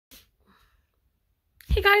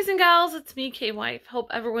Hey guys and gals, it's me, K-Wife.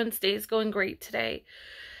 Hope everyone's day is going great today.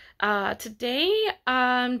 Today,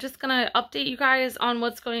 I'm just gonna update you guys on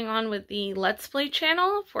what's going on with the Let's Play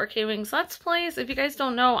channel for Kwings Let's Plays. If you guys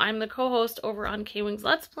don't know, I'm the co-host over on Kwings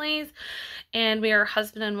Let's Plays, and we are a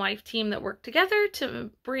husband and wife team that work together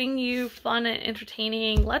to bring you fun and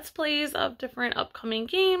entertaining Let's Plays of different upcoming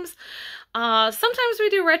games. Sometimes we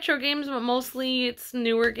do retro games, but mostly it's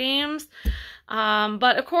newer games.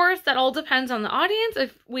 But of course, that all depends on the audience.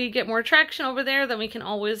 If we get more traction over there, then we can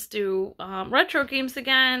always do retro games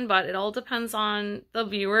again, but it all depends on the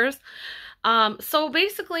viewers. So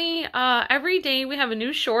basically, every day we have a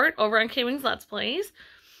new short over on Kwings Let's Plays,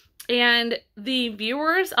 and the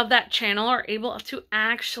viewers of that channel are able to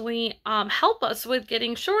actually help us with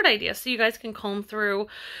getting short ideas. So you guys can comb through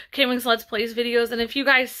Kwings Let's Plays videos, and if you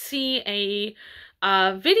guys see a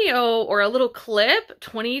video or a little clip,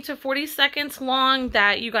 20 to 40 seconds long,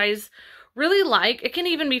 that you guys really like, it can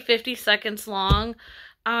even be 50 seconds long,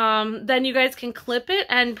 then you guys can clip it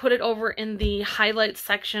and put it over in the highlights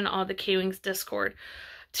section of the Kwings Discord.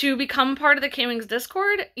 To become part of the Kwings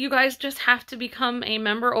Discord, you guys just have to become a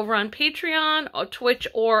member over on Patreon, or Twitch,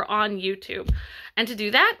 or on YouTube. And to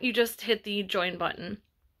do that, you just hit the join button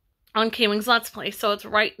on Kwings Let's Play. So it's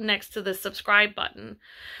right next to the subscribe button.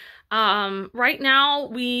 Right now,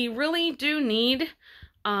 we really do need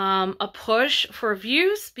a push for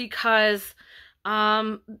views, because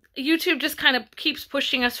YouTube just kind of keeps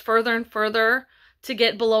pushing us further and further to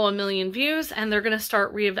get below 1 million views, and they're going to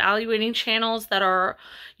start reevaluating channels that are,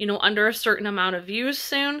 you know, under a certain amount of views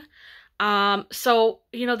soon. So,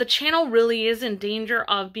 you know, the channel really is in danger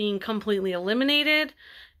of being completely eliminated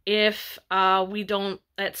if we don't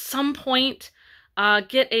at some point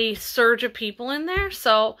get a surge of people in there.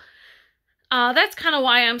 So that's kind of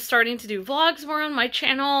why I'm starting to do vlogs more on my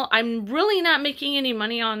channel. I'm really not making any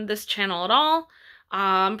money on this channel at all.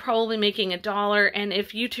 I'm probably making $1, and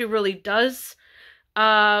if YouTube really does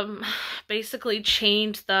basically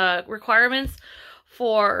change the requirements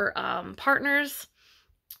for partners,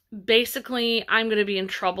 basically I'm going to be in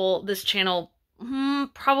trouble. This channel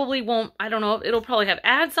probably won't, I don't know, it'll probably have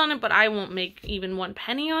ads on it, but I won't make even 1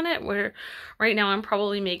 penny on it, where right now I'm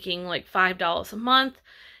probably making like $5 a month.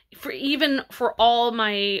 For all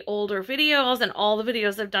my older videos and all the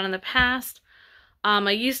videos I've done in the past.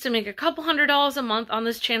 I used to make a couple $100s a month on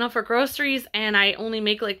this channel for groceries, and I only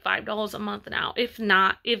make like $5 a month now, if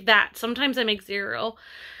that. Sometimes I make 0.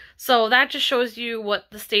 So that just shows you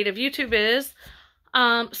what the state of YouTube is.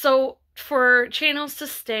 So for channels to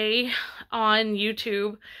stay on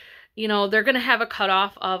YouTube, you know, they're going to have a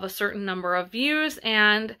cutoff of a certain number of views,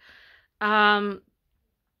 and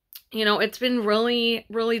you know, it's been really,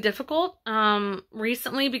 really difficult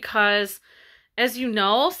recently, because as you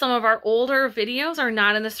know, some of our older videos are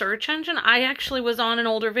not in the search engine. I actually was on an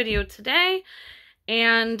older video today,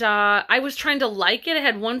 and I was trying to like it. It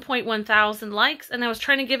had 1.1 thousand likes, and I was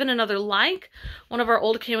trying to give it another like, one of our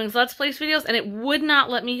old Kwings Let's Plays videos, and it would not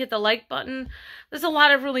let me hit the like button. There's a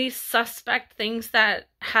lot of really suspect things that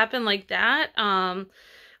happen like that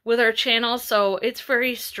with our channel, so it's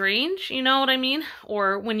very strange, you know what I mean?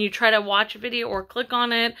 Or when you try to watch a video or click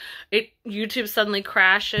on it, YouTube suddenly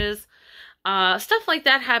crashes. Stuff like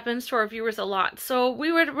that happens to our viewers a lot. So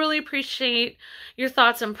we would really appreciate your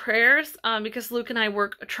thoughts and prayers, because Luke and I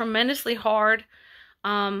work tremendously hard.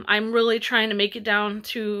 I'm really trying to make it down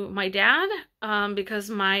to my dad, because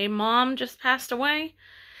my mom just passed away,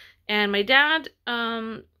 and my dad,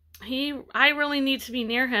 I really need to be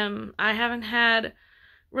near him. I haven't had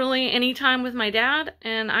really any time with my dad,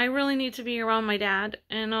 and I really need to be around my dad,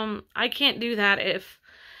 and I can't do that if,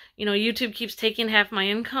 you know, YouTube keeps taking half my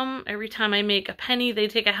income. Every time I make a penny, they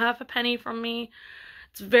take a half a penny from me.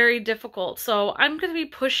 It's very difficult. So I'm going to be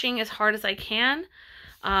pushing as hard as I can.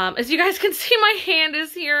 As you guys can see, my hand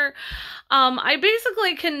is here. I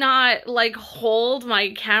basically cannot like hold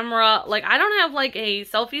my camera. Like, I don't have like a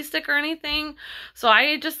selfie stick or anything, so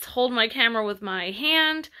I just hold my camera with my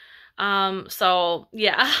hand. So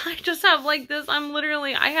yeah, I just have like this,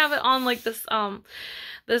 I have it on like this,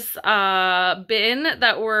 this bin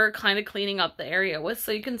that we're kind of cleaning up the area with.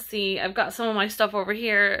 So you can see I've got some of my stuff over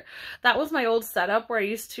here. That was my old setup where I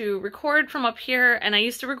used to record from up here, and I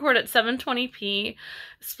used to record at 720p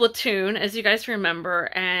Splatoon, as you guys remember,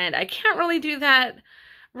 and I can't really do that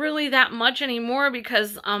that much anymore,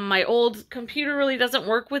 because my old computer really doesn't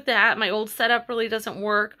work with that. My old setup really doesn't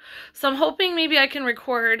work. So I'm hoping maybe I can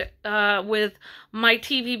record with my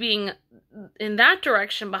TV being in that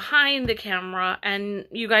direction behind the camera, and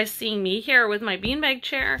you guys seeing me here with my beanbag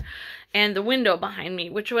chair and the window behind me,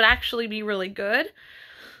 which would actually be really good.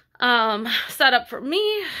 set up for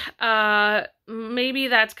me, maybe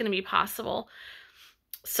that's going to be possible.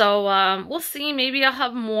 So, we'll see. Maybe I'll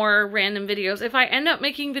have more random videos. If I end up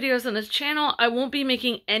making videos on this channel, I won't be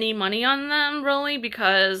making any money on them, really,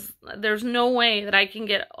 because there's no way that I can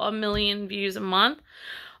get 1 million views a month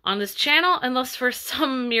on this channel unless for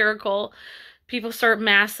some miracle people start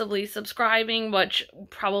massively subscribing, which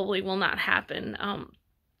probably will not happen.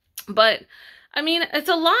 But, I mean, it's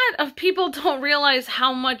a lot of people don't realize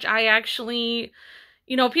how much I actually...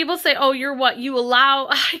 You know, people say, oh, you're what? You allow...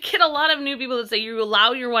 I get a lot of new people that say you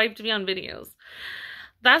allow your wife to be on videos.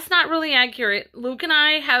 That's not really accurate. Luke and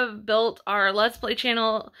I have built our Let's Play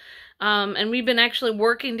channel, and we've been actually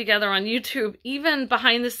working together on YouTube. Even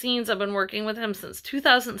behind the scenes, I've been working with him since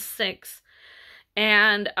 2006.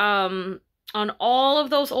 And on all of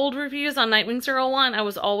those old reviews on Nightwing 01, I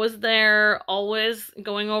was always there, always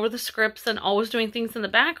going over the scripts and always doing things in the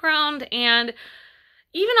background. And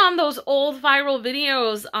even on those old viral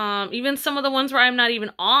videos, even some of the ones where I'm not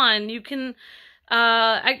even on, you can,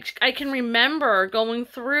 I can remember going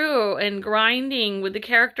through and grinding with the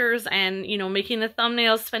characters and, you know, making the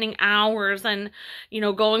thumbnails, spending hours and, you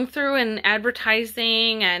know, going through and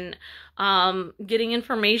advertising and, getting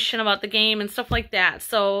information about the game and stuff like that.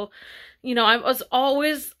 So, you know,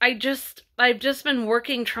 I've just been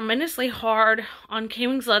working tremendously hard on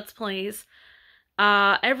KWings Let's Plays,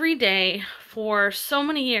 every day for so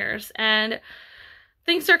many years, and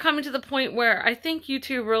things are coming to the point where I think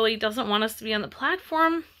YouTube really doesn't want us to be on the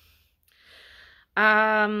platform.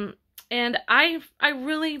 And I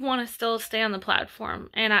really want to still stay on the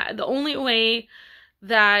platform, and the only way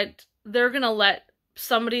that they're gonna let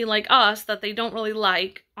somebody like us that they don't really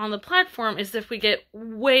like on the platform is if we get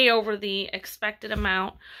way over the expected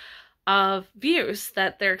amount of views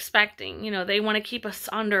that they're expecting. You know, they want to keep us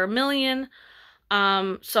under 1 million.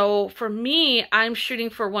 So for me, I'm shooting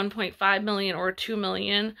for 1.5 million or 2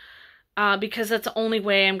 million, because that's the only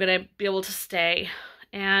way I'm going to be able to stay.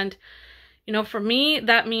 And, you know, for me,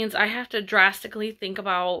 that means I have to drastically think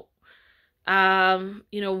about,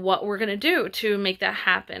 you know, what we're going to do to make that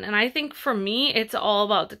happen. And I think for me, it's all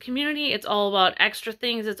about the community. It's all about extra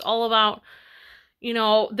things. It's all about, you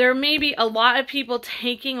know, there may be a lot of people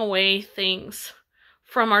taking away things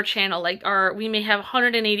from our channel. Like we may have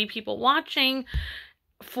 180 people watching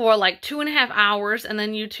for like 2.5 hours, and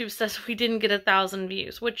then YouTube says we didn't get 1,000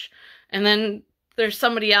 views, and then there's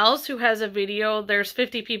somebody else who has a video, there's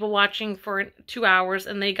 50 people watching for 2 hours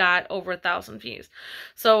and they got over 1,000 views.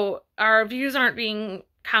 So our views aren't being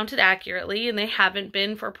counted accurately, and they haven't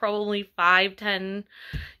been for probably 5-10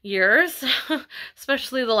 years,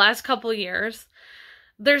 especially the last couple years.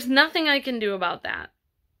 There's nothing I can do about that.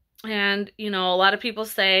 And, you know, a lot of people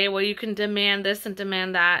say, well, you can demand this and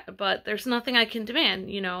demand that, but there's nothing I can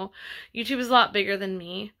demand, you know. YouTube is a lot bigger than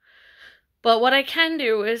me. But what I can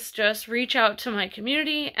do is just reach out to my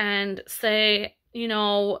community and say, you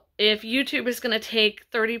know, if YouTube is going to take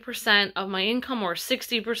 30% of my income, or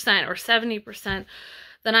 60% or 70%,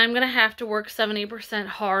 then I'm going to have to work 70%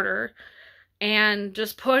 harder and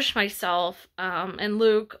just push myself. And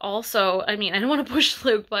Luke also, I mean, I don't want to push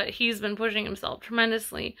Luke, but he's been pushing himself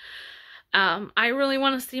tremendously. I really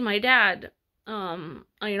want to see my dad. You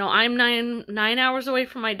know, I'm nine hours away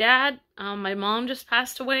from my dad. My mom just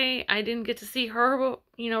passed away. I didn't get to see her,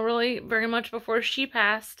 you know, really very much before she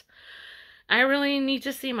passed. I really need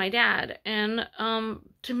to see my dad. And,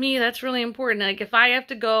 to me, that's really important. Like, if I have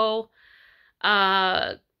to go,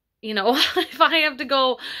 you know, if I have to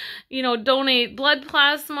go, you know, donate blood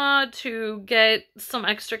plasma to get some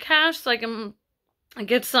extra cash so I can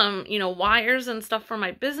get some, you know, wires and stuff for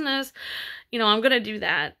my business, you know, I'm going to do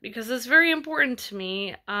that because it's very important to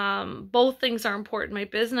me. Both things are important, my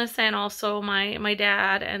business and also my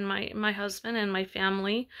dad and my husband and my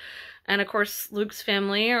family. And of course, Luke's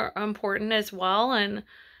family are important as well, and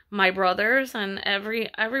my brothers and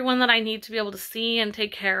everyone that I need to be able to see and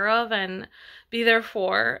take care of and be there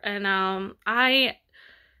for. And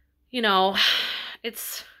you know,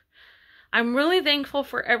 I'm really thankful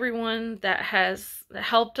for everyone that has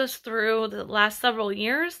helped us through the last several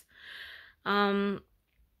years. And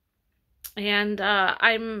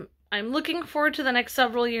I'm looking forward to the next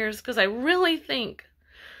several years, because I really think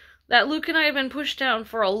that Luke and I have been pushed down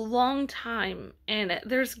for a long time, and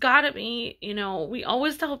there's gotta be, you know, we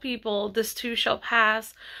always tell people this too shall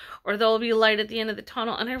pass, or there'll be light at the end of the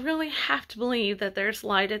tunnel, and I really have to believe that there's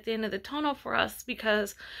light at the end of the tunnel for us,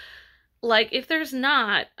 because, like, if there's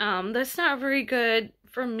not, that's not very good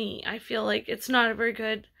for me. I feel like it's not a very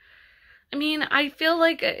good, I mean, I feel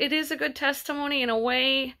like it is a good testimony in a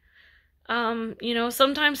way, You know,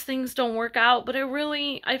 sometimes things don't work out, but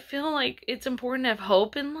I feel like it's important to have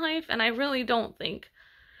hope in life, and I really don't think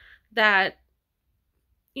that,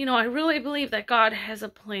 you know, I really believe that God has a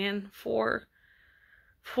plan for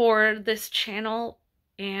this channel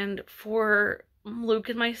and for Luke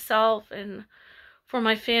and myself and for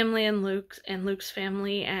my family and Luke's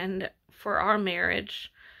family and for our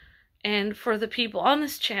marriage and for the people on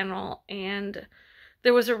this channel. And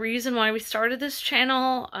there was a reason why we started this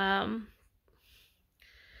channel.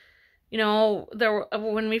 You know,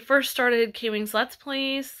 when we first started Kwings Let's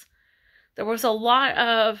Plays, there was a lot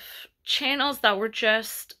of channels that were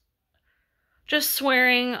just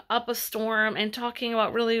swearing up a storm and talking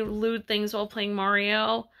about really lewd things while playing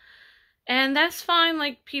Mario. And that's fine.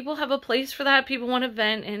 Like, people have a place for that. People want to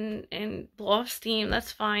vent and blow off steam.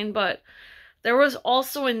 That's fine. But there was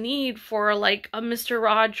also a need for, like, a Mr.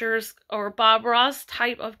 Rogers or Bob Ross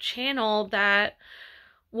type of channel that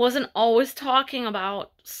wasn't always talking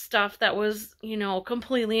about stuff that was, you know,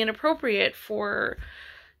 completely inappropriate for,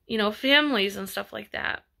 you know, families and stuff like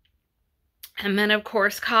that. And then, of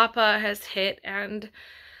course, Kappa has hit and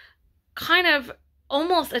kind of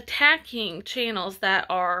almost attacking channels that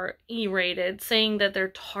are E-rated, saying that they're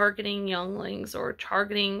targeting younglings or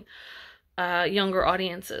targeting younger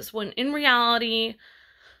audiences, when in reality,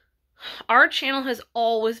 our channel has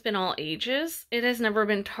always been all ages. It has never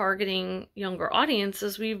been targeting younger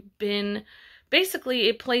audiences. We've been basically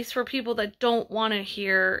a place for people that don't want to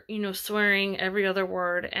hear, you know, swearing every other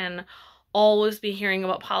word and always be hearing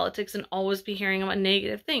about politics and always be hearing about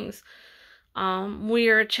negative things. We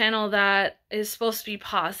are a channel that is supposed to be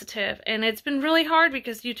positive, and it's been really hard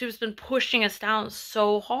because YouTube's been pushing us down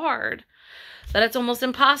so hard that it's almost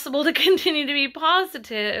impossible to continue to be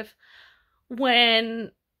positive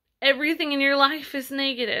when everything in your life is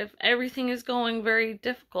negative. Everything is going very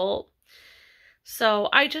difficult. So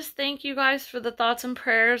I just thank you guys for the thoughts and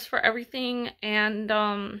prayers for everything. And,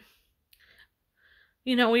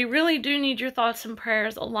 you know, we really do need your thoughts and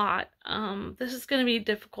prayers a lot. This is going to be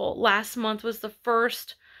difficult. Last month was the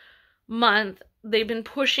first month they've been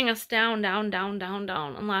pushing us down.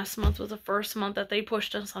 And last month was the first month that they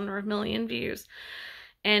pushed us under 1 million views.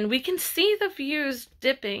 And we can see the views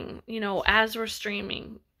dipping, you know, as we're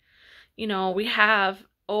streaming. You know, we have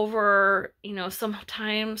over, you know,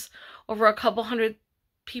 sometimes over a couple hundred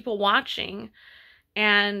people watching.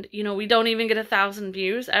 And, you know, we don't even get 1,000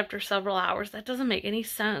 views after several hours. That doesn't make any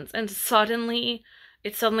sense. And suddenly,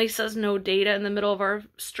 it suddenly says no data in the middle of our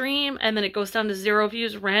stream. And then it goes down to 0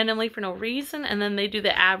 views randomly for no reason. And then they do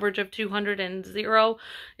the average of 200 and 0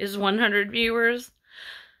 is 100 viewers.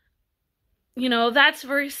 You know, that's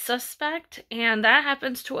very suspect, and that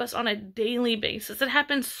happens to us on a daily basis. It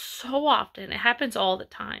happens so often. It happens all the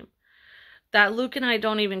time. That Luke and I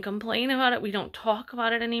don't even complain about it. We don't talk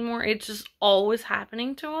about it anymore. It's just always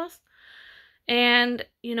happening to us. And,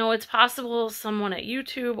 you know, it's possible someone at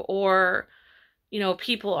YouTube or, you know,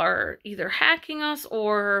 people are either hacking us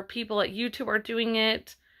or people at YouTube are doing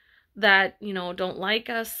it that, you know, don't like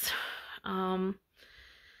us.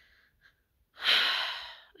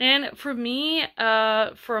 And for me,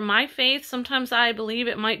 for my faith, sometimes I believe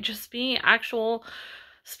it might just be actual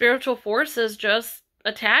spiritual forces just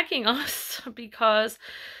attacking us because,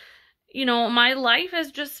 you know, my life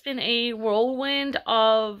has just been a whirlwind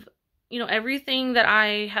of, you know, everything that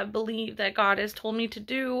I have believed that God has told me to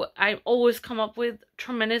do. I've always come up with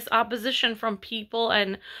tremendous opposition from people,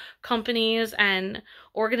 and companies and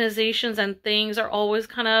organizations and things are always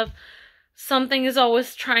kind of, something is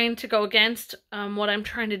always trying to go against what I'm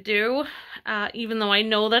trying to do, even though I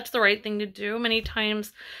know that's the right thing to do. Many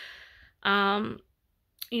times,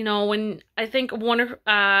 you know, when I think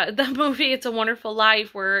the movie It's a Wonderful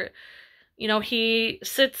Life, where, you know, he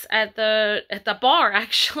sits at the bar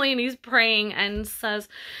actually, and he's praying and says,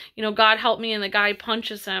 you know, God help me, and the guy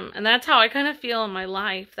punches him. And that's how I kind of feel in my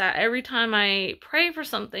life, that every time I pray for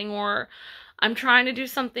something or I'm trying to do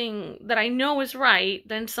something that I know is right,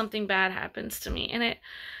 then something bad happens to me. And it,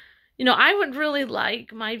 you know, I would really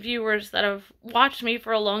like my viewers that have watched me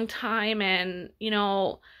for a long time, and, you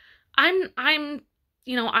know,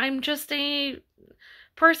 I'm just a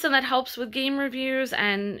person that helps with game reviews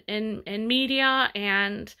and media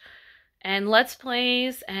and Let's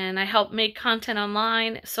Plays, and I help make content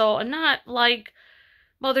online. So I'm not like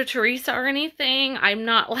Mother Teresa or anything. I'm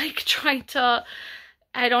not like trying to,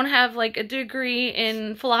 I don't have like a degree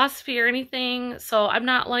in philosophy or anything, so I'm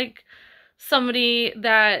not like somebody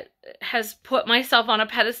that has put myself on a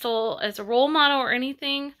pedestal as a role model or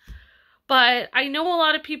anything. But I know a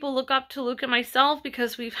lot of people look up to Luke and myself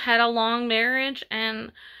because we've had a long marriage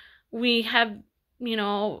and we have you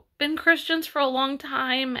know, been Christians for a long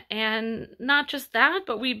time, and not just that,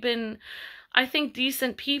 but we've been, I think,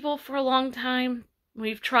 decent people for a long time.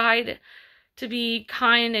 We've tried to be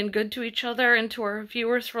kind and good to each other and to our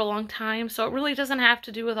viewers for a long time, so it really doesn't have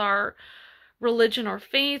to do with our religion or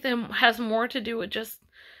faith, and has more to do with just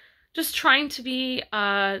trying to be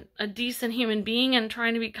a decent human being and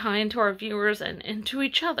trying to be kind to our viewers and to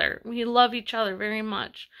each other. We love each other very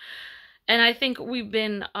much. And I think we've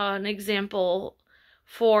been an example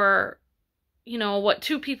for, you know, what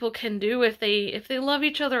two people can do if they love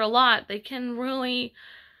each other a lot. They can really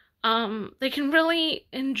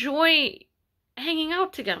enjoy hanging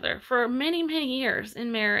out together for many, many years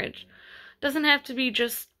in marriage. Doesn't have to be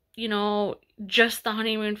just, you know, just the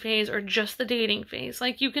honeymoon phase or just the dating phase.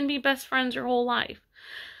 Like, you can be best friends your whole life.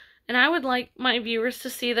 And I would like my viewers to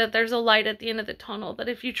see that there's a light at the end of the tunnel, that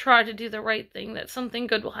if you try to do the right thing, that something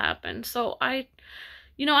good will happen. So I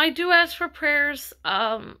do ask for prayers.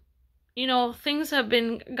 You know, things have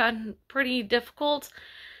gotten pretty difficult,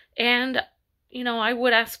 and, you know, I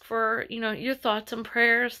would ask for, you know, your thoughts and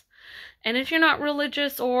prayers. And if you're not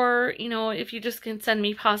religious, or, you know, if you just can send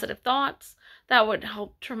me positive thoughts, that would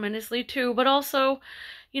help tremendously too. But also,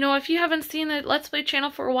 you know, if you haven't seen the Let's Play channel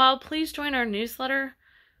for a while, please join our newsletter.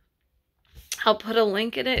 I'll put a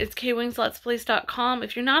link in it. It's KwingsLetsPlays.com.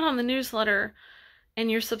 If you're not on the newsletter and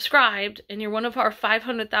you're subscribed and you're one of our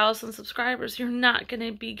 500,000 subscribers, you're not going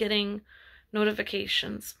to be getting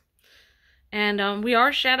notifications. And we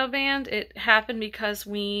are shadow banned. It happened because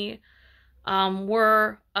we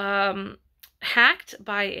were hacked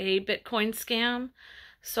by a Bitcoin scam.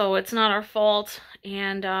 So it's not our fault.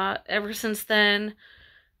 And ever since then,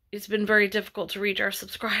 it's been very difficult to reach our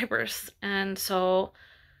subscribers. And so,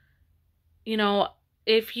 you know,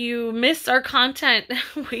 if you miss our content,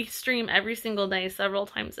 we stream every single day, several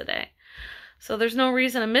times a day. So there's no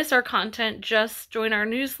reason to miss our content. Just join our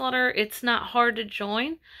newsletter. It's not hard to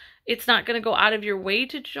join. It's not going to go out of your way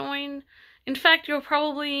to join. In fact, you'll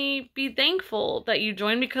probably be thankful that you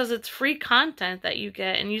joined, because it's free content that you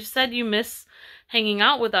get. And you said you miss hanging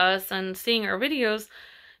out with us and seeing our videos.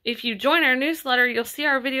 If you join our newsletter, you'll see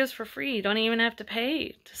our videos for free. You don't even have to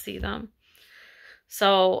pay to see them.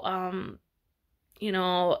 So, you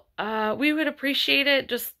know, we would appreciate it.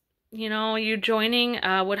 Just, you know, you joining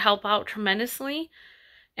would help out tremendously.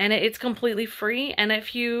 And it's completely free. And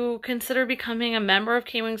if you consider becoming a member of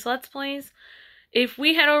Kwings Let's Plays, if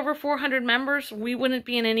we had over 400 members, we wouldn't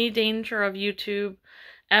be in any danger of YouTube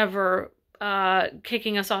ever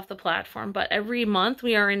kicking us off the platform. But every month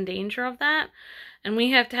we are in danger of that. And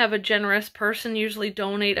we have to have a generous person usually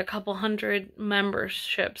donate a couple hundred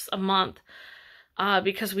memberships a month.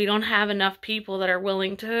 Because we don't have enough people that are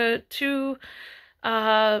willing to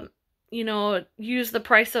you know, use the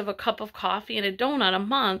price of a cup of coffee and a donut a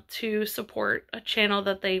month to support a channel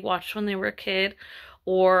that they watched when they were a kid,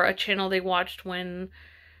 or a channel they watched when,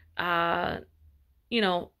 you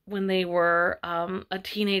know, when they were a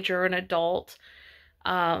teenager or an adult,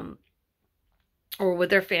 or with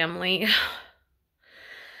their family.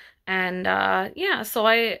 And yeah, so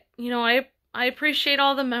I appreciate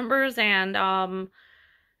all the members and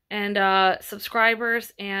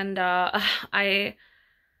subscribers, and I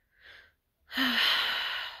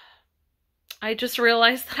just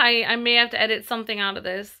realized that I may have to edit something out of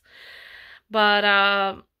this, but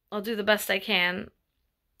I'll do the best I can.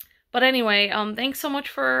 But anyway, thanks so much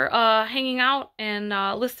for hanging out and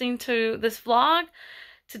listening to this vlog.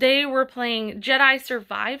 Today we're playing Jedi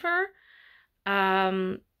Survivor.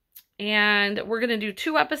 And we're going to do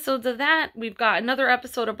 2 episodes of that. We've got another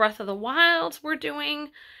episode of Breath of the Wild we're doing.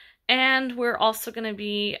 And we're also going to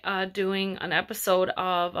be doing an episode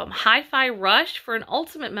of Hi-Fi Rush for an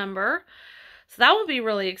Ultimate member. So that will be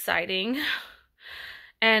really exciting.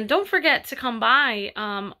 And don't forget to come by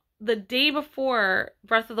the day before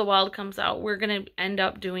Breath of the Wild comes out. We're going to end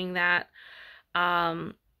up doing that.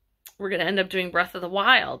 We're going to end up doing Breath of the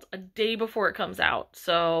Wild a day before it comes out.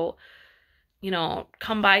 So, you know,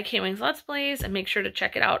 come by Kwings Let's Plays and make sure to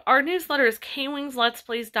check it out. Our newsletter is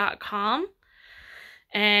KwingsLetsPlays.com.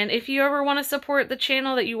 And if you ever want to support the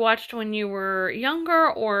channel that you watched when you were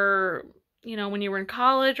younger, or, you know, when you were in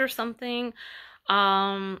college or something,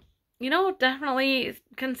 you know, definitely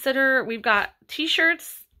consider, we've got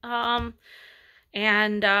t-shirts, and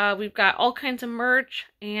we've got all kinds of merch,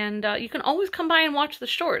 and you can always come by and watch the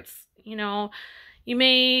shorts. You know, you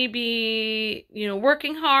may be, you know,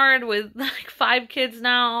 working hard with like 5 kids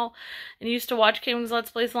now, and you used to watch Kwings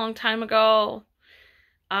Let's Plays a long time ago.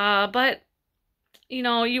 But, you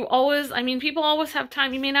know, you always, I mean, people always have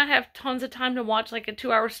time. You may not have tons of time to watch like a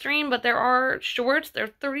 2-hour stream, but there are shorts. They're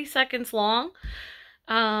 30 seconds long.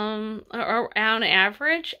 on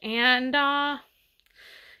average. And,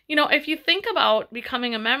 you know, if you think about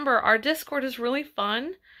becoming a member, our Discord is really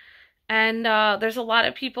fun. And there's a lot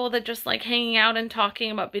of people that just like hanging out and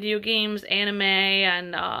talking about video games, anime,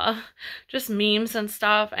 and just memes and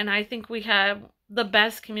stuff. And I think we have the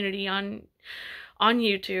best community on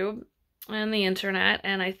YouTube and the internet.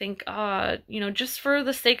 And I think, you know, just for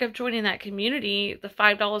the sake of joining that community, the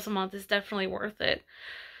 $5 a month is definitely worth it.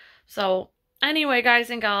 So anyway, guys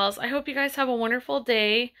and gals, I hope you guys have a wonderful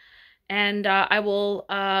day. And I will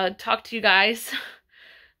talk to you guys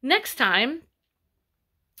next time.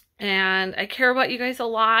 And I care about you guys a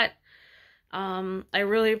lot. I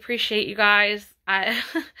really appreciate you guys.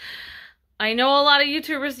 I know a lot of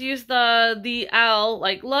YouTubers use the L,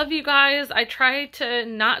 like, love you guys. I try to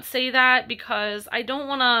not say that because I don't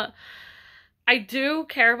want to. I do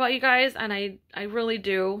care about you guys, and I really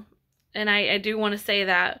do. And I do want to say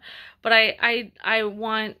that. But I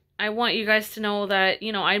want you guys to know that,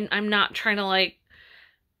 you know, I'm not trying to, like,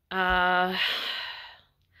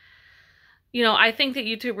 you know, I think that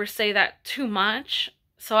YouTubers say that too much.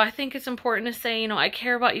 So I think it's important to say, you know, I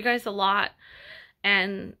care about you guys a lot.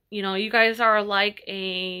 And, you know, you guys are like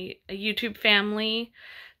a YouTube family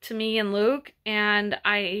to me and Luke. And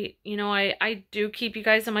you know, I do keep you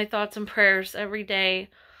guys in my thoughts and prayers every day.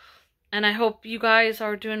 And I hope you guys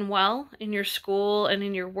are doing well in your school and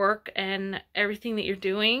in your work and everything that you're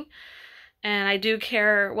doing. And I do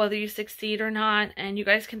care whether you succeed or not. And you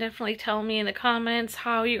guys can definitely tell me in the comments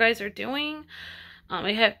how you guys are doing.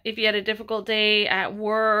 If you had a difficult day at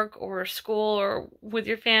work or school or with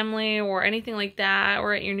your family or anything like that,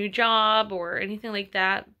 or at your new job or anything like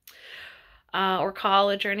that, or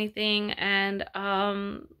college or anything. And,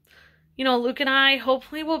 you know, Luke and I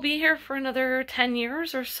hopefully will be here for another 10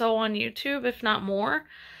 years or so on YouTube, if not more.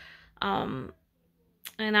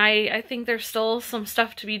 And I think there's still some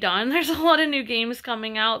stuff to be done. There's a lot of new games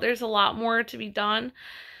coming out. There's a lot more to be done.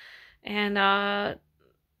 And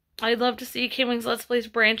I'd love to see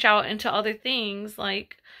KwingsLetsPlays branch out into other things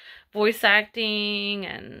like voice acting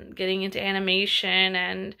and getting into animation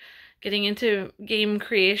and getting into game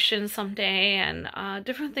creation someday and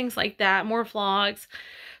different things like that. More vlogs.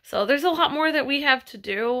 So there's a lot more that we have to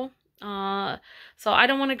do. So I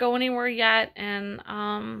don't want to go anywhere yet, and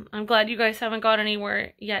I'm glad you guys haven't got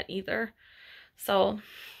anywhere yet either. So,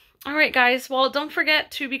 alright guys, well, don't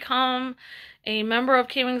forget to become a member of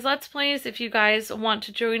KwingsLetsPlays if you guys want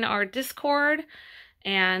to join our Discord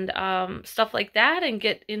and stuff like that, and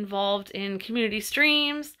get involved in community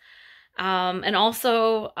streams. And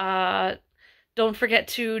also, don't forget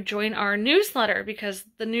to join our newsletter, because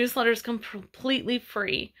the newsletter is completely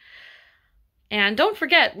free. And don't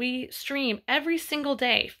forget, we stream every single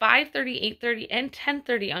day, 5:30, 8:30, and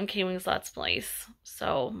 10:30 on KwingsLetsPlays.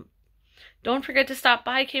 So don't forget to stop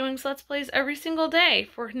by KwingsLetsPlays every single day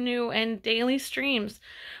for new and daily streams.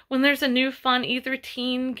 When there's a new fun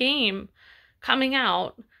E13 game coming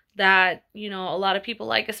out that, you know, a lot of people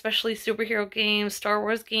like, especially superhero games, Star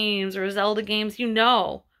Wars games, or Zelda games, you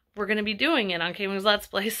know, we're going to be doing it on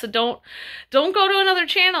KwingsLetsPlays. So don't go to another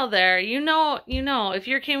channel there. You know, if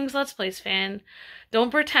you're a KwingsLetsPlays fan,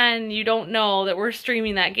 don't pretend you don't know that we're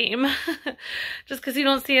streaming that game. Just because you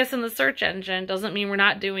don't see us in the search engine doesn't mean we're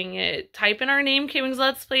not doing it. Type in our name,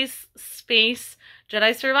 KwingsLetsPlays space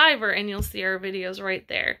Jedi Survivor, and you'll see our videos right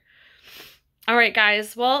there. Alright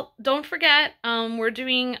guys, well, don't forget, we're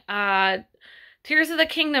doing, Tears of the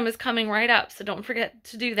Kingdom is coming right up, so don't forget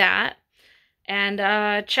to do that. And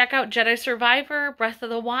check out Jedi Survivor, Breath of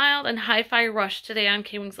the Wild, and Hi-Fi Rush today on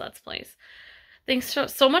KwingsLetsPlays. Thanks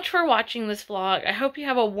so much for watching this vlog. I hope you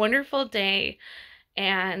have a wonderful day,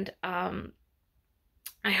 and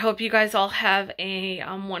I hope you guys all have a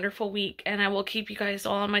wonderful week, and I will keep you guys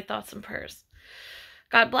all in my thoughts and prayers.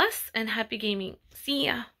 God bless, and happy gaming. See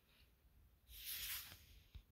ya!